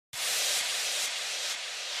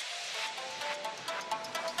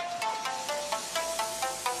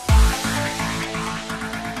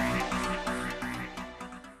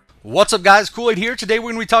What's up guys, Kool-Aid here. Today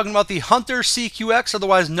we're going to be talking about the Hunter QCX,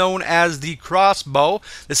 otherwise known as the crossbow.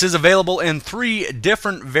 This is available in three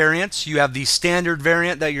different variants. You have the standard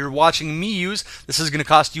variant that you're watching me use. This is going to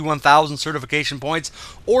cost you 1,000 certification points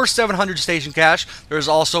or 700 station cash. There's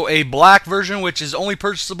also a black version which is only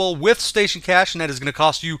purchasable with station cash, and that is going to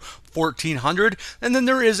cost you 1,400, and then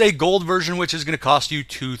there is a gold version which is going to cost you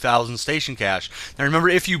 2,000 station cash. Now remember,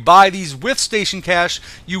 if you buy these with station cash,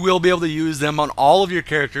 you will be able to use them on all of your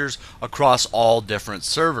characters across all different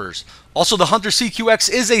servers. Also, the Hunter QCX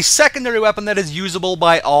is a secondary weapon that is usable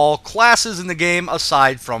by all classes in the game,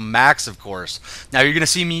 aside from Max, of course. Now, you're going to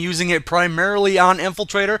see me using it primarily on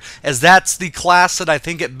Infiltrator, as that's the class that I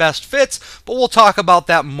think it best fits, but we'll talk about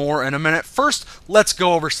that more in a minute. First, let's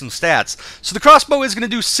go over some stats. So the crossbow is going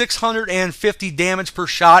to do 650 damage per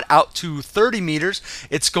shot out to 30 meters.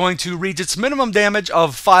 It's going to reach its minimum damage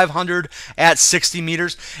of 500 at 60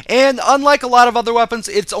 meters, and unlike a lot of other weapons,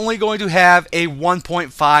 it's only going to have a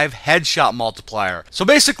 1.5 headshot multiplier. So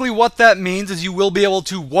basically what that means is you will be able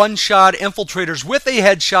to one-shot infiltrators with a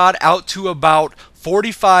headshot out to about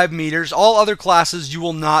 45 meters. All other classes you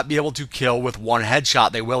will not be able to kill with one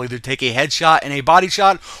headshot. They will either take a headshot and a body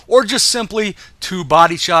shot, or just simply two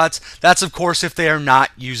body shots. That's of course if they are not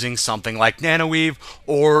using something like nanoweave,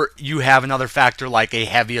 or you have another factor like a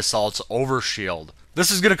heavy assault's overshield. This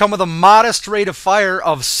is going to come with a modest rate of fire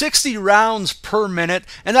of 60 rounds per minute,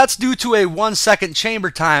 and that's due to a 1-second chamber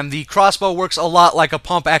time. The crossbow works a lot like a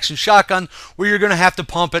pump action shotgun, where you're going to have to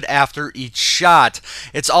pump it after each shot.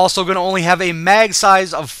 It's also going to only have a mag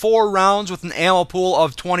size of 4 rounds with an ammo pool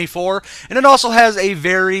of 24, and it also has a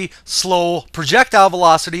very slow projectile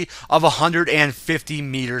velocity of 150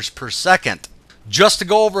 meters per second. Just to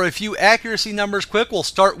go over a few accuracy numbers quick, we'll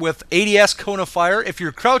start with ADS cone of fire. If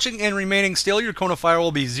you're crouching and remaining still, your cone of fire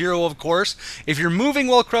will be 0, of course. If you're moving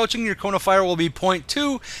while crouching, your cone of fire will be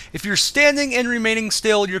 0.2. If you're standing and remaining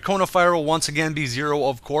still, your cone of fire will once again be 0,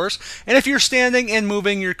 of course. And if you're standing and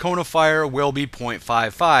moving, your cone of fire will be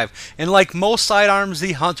 0.55. And like most sidearms,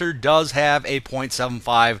 the Hunter does have a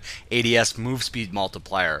 0.75 ADS move speed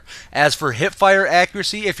multiplier. As for hip fire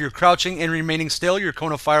accuracy, if you're crouching and remaining still, your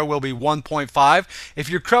cone of fire will be 1.5. If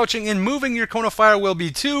you're crouching and moving, your cone of fire will be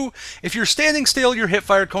 2. If you're standing still, your hip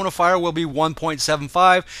fire cone of fire will be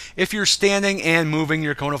 1.75. If you're standing and moving,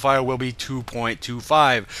 your cone of fire will be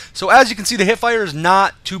 2.25. So as you can see, the hip fire is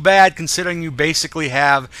not too bad, considering you basically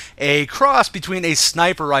have a cross between a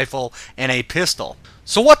sniper rifle and a pistol.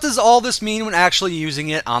 So what does all this mean when actually using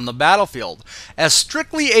it on the battlefield? As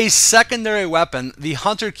strictly a secondary weapon, the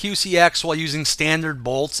Hunter QCX, while using standard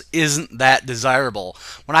bolts, isn't that desirable.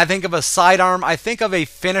 When I think of a sidearm, I think of a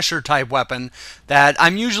finisher type weapon that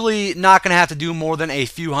I'm usually not going to have to do more than a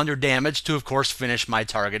few hundred damage to, of course, finish my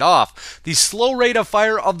target off. The slow rate of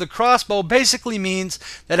fire of the crossbow basically means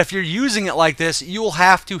that if you're using it like this, you will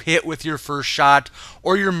have to hit with your first shot,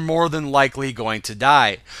 or you're more than likely going to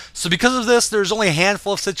die. So because of this, there's only a handful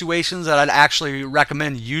of situations that I'd actually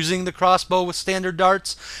recommend using the crossbow with standard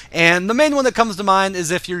darts, and the main one that comes to mind is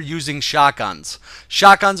if you're using shotguns.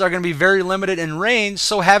 Shotguns are going to be very limited in range,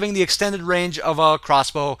 so having the extended range of a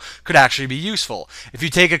crossbow could actually be useful. If you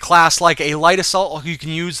take a class like a light assault, you can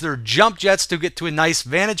use their jump jets to get to a nice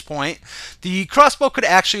vantage point. The crossbow could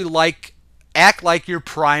actually act like your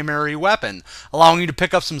primary weapon, allowing you to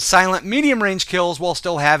pick up some silent medium range kills while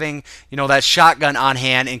still having, that shotgun on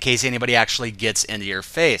hand in case anybody actually gets into your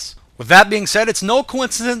face. With that being said, it's no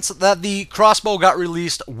coincidence that the crossbow got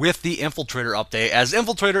released with the Infiltrator update, as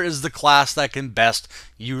Infiltrator is the class that can best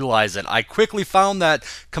utilize it. I quickly found that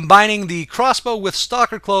combining the crossbow with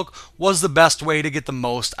Stalker Cloak was the best way to get the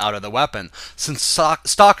most out of the weapon. Since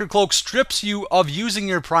Stalker Cloak strips you of using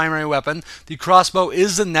your primary weapon, the crossbow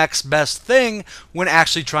is the next best thing when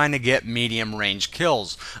actually trying to get medium range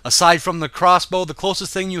kills. Aside from the crossbow, the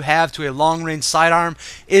closest thing you have to a long range sidearm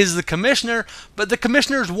is the Commissioner, but the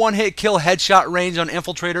Commissioner's one-hit kill headshot range on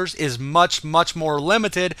infiltrators is much more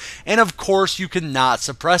limited, and of course you cannot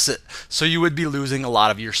suppress it, so you would be losing a lot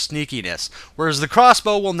of your sneakiness, whereas the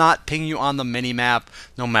crossbow will not ping you on the minimap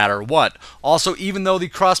no matter what. Also, even though the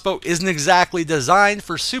crossbow isn't exactly designed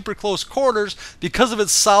for super close quarters, because of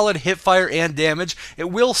its solid hip fire and damage, it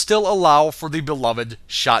will still allow for the beloved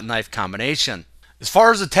shot knife combination. As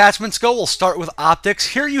far as attachments go, we'll start with optics.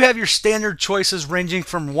 Here you have your standard choices ranging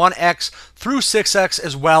from 1x through 6x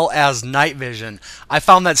as well as night vision. I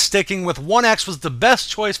found that sticking with 1x was the best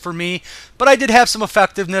choice for me, but I did have some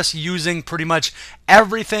effectiveness using pretty much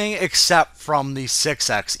everything except from the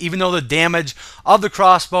 6x. Even though the damage of the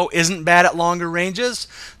crossbow isn't bad at longer ranges,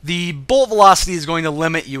 the bolt velocity is going to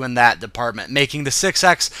limit you in that department, making the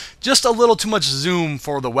 6x just a little too much zoom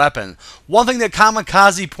for the weapon. One thing that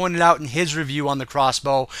Kamikaze pointed out in his review on the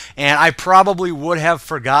crossbow, and I probably would have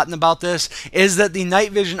forgotten about this, is that the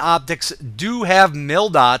night vision optics do have mil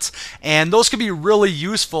dots, and those could be really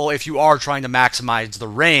useful if you are trying to maximize the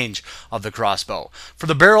range of the crossbow. For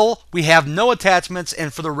the barrel, we have no attachments,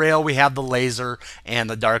 and for the rail, we have the laser and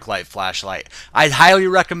the dark light flashlight. I'd highly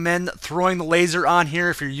recommend throwing the laser on here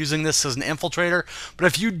if you're using this as an infiltrator, but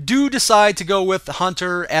if you do decide to go with the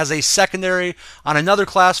Hunter as a secondary on another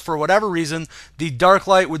class for whatever reason, the dark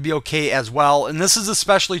light would be okay as well, and this is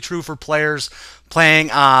especially true for players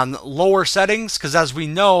playing on lower settings, because as we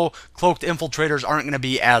know, cloaked infiltrators aren't going to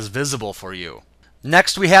be as visible for you.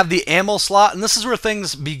 Next, we have the ammo slot, and this is where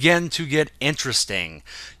things begin to get interesting.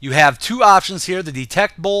 You have two options here, the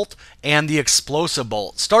detect bolt and the explosive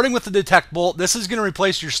bolt. Starting with the detect bolt, this is going to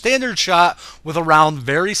replace your standard shot with a round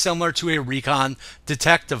very similar to a recon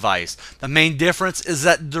detect device. The main difference is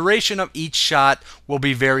that the duration of each shot will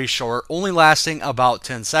be very short, only lasting about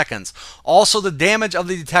 10 seconds. Also, the damage of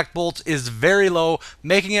the detect bolts is very low,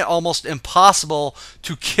 making it almost impossible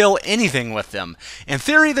to kill anything with them. In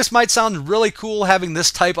theory, this might sound really cool having this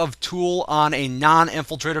type of tool on a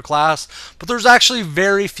non-infiltrator class, but there's actually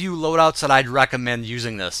very few loadouts that I'd recommend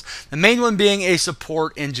using this. The main one being a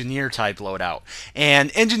support engineer type loadout. And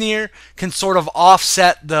engineer can sort of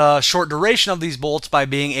offset the short duration of these bolts by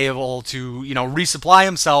being able to, resupply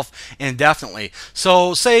himself indefinitely.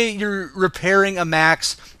 So say you're repairing a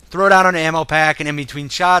max, throw down an ammo pack, and in between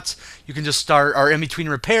shots, you can just start, or in between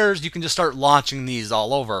repairs, you can just start launching these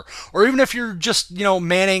all over. Or even if you're just,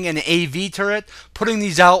 manning an AV turret, putting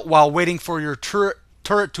these out while waiting for your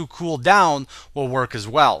turret to cool down will work as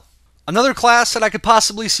well. Another class that I could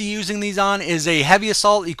possibly see using these on is a heavy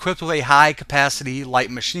assault equipped with a high capacity light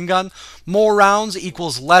machine gun. More rounds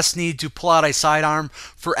equals less need to pull out a sidearm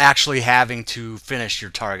for actually having to finish your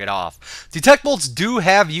target off. Detect bolts do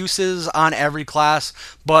have uses on every class,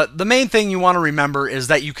 but the main thing you want to remember is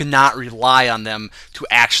that you cannot rely on them to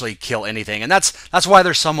actually kill anything, and that's why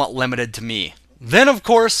they're somewhat limited to me. Then, of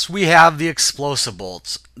course, we have the explosive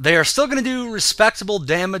bolts. They are still going to do respectable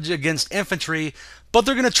damage against infantry, but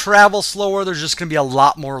they're going to travel slower. There's just going to be a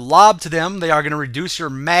lot more lob to them. They are going to reduce your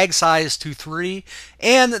mag size to 3,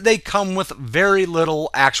 and they come with very little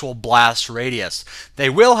actual blast radius. They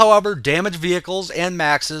will, however, damage vehicles and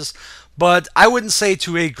maxes, but I wouldn't say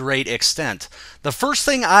to a great extent. The first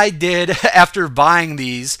thing I did after buying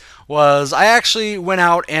these was I actually went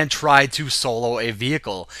out and tried to solo a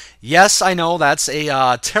vehicle. Yes, I know that's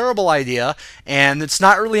a terrible idea, and it's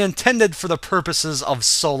not really intended for the purposes of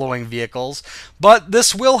soloing vehicles, but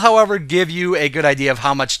this will, however, give you a good idea of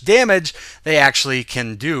how much damage they actually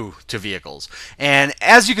can do to vehicles. And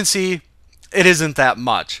as you can see, it isn't that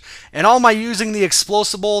much. And all my using the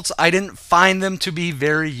explosive bolts, I didn't find them to be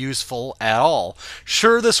very useful at all.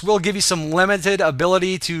 Sure, this will give you some limited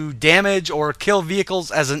ability to damage or kill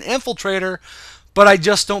vehicles as an infiltrator, but I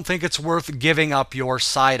just don't think it's worth giving up your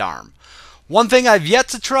sidearm. One thing I've yet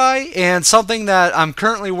to try, and something that I'm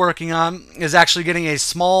currently working on, is actually getting a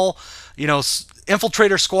small,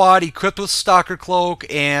 infiltrator squad equipped with stalker cloak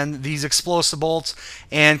and these explosive bolts,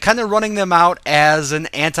 and kind of running them out as an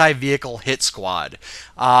anti-vehicle hit squad.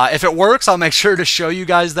 If it works, I'll make sure to show you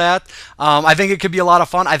guys that. I think it could be a lot of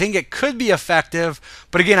fun. I think it could be effective,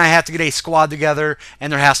 but again, I have to get a squad together,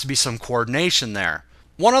 and there has to be some coordination there.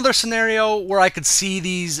 One other scenario where I could see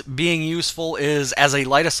these being useful is as a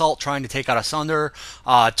light assault trying to take out a Sunder.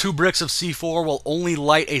 2 bricks of C4 will only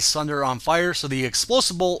light a Sunder on fire, so the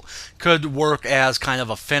explosive bolt could work as kind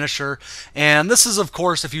of a finisher. And this is, of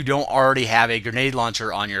course, if you don't already have a grenade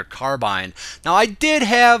launcher on your carbine. Now, I did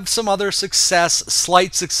have some other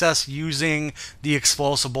slight success using the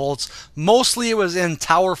explosive bolts. Mostly it was in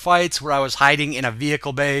tower fights where I was hiding in a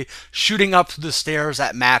vehicle bay, shooting up the stairs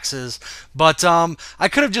at maxes. But I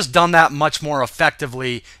could have just done that much more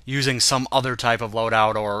effectively using some other type of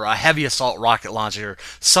loadout or a heavy assault rocket launcher,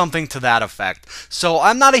 something to that effect. So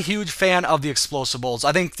I'm not a huge fan of the explosive bolts.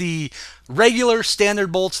 I think the regular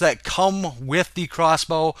standard bolts that come with the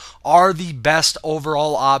crossbow are the best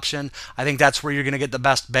overall option. I think that's where you're going to get the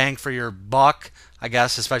best bang for your buck, I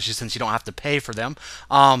guess, especially since you don't have to pay for them.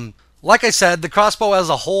 Like I said, the crossbow as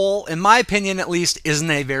a whole, in my opinion at least, isn't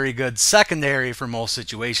a very good secondary for most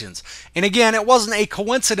situations. And again, it wasn't a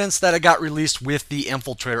coincidence that it got released with the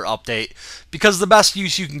Infiltrator update, because the best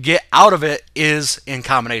use you can get out of it is in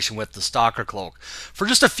combination with the Stalker Cloak. For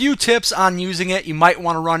just a few tips on using it, you might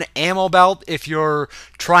want to run ammo belt if you're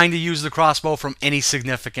trying to use the crossbow from any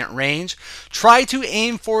significant range. Try to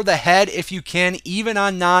aim for the head if you can, even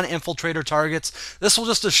on non-infiltrator targets. This will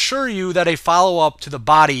just assure you that a follow-up to the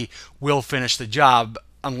body will finish the job,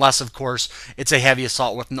 unless, of course, it's a heavy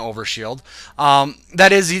assault with an overshield.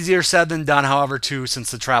 That is easier said than done, however, too, since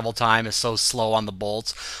the travel time is so slow on the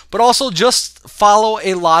bolts. But also just follow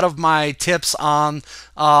a lot of my tips on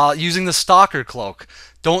using the Stalker Cloak.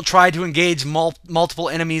 Don't try to engage multiple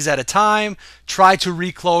enemies at a time. Try to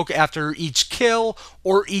recloak after each kill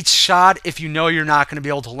or each shot if you know you're not going to be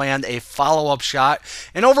able to land a follow-up shot.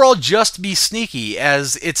 And overall, just be sneaky,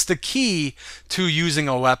 as it's the key to using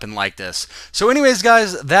a weapon like this. So anyways,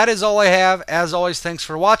 guys, that is all I have. As always, thanks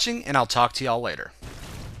for watching, and I'll talk to y'all later.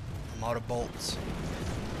 I'm out of bolts.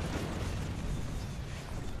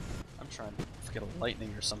 I'm trying to get a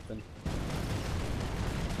lightning or something.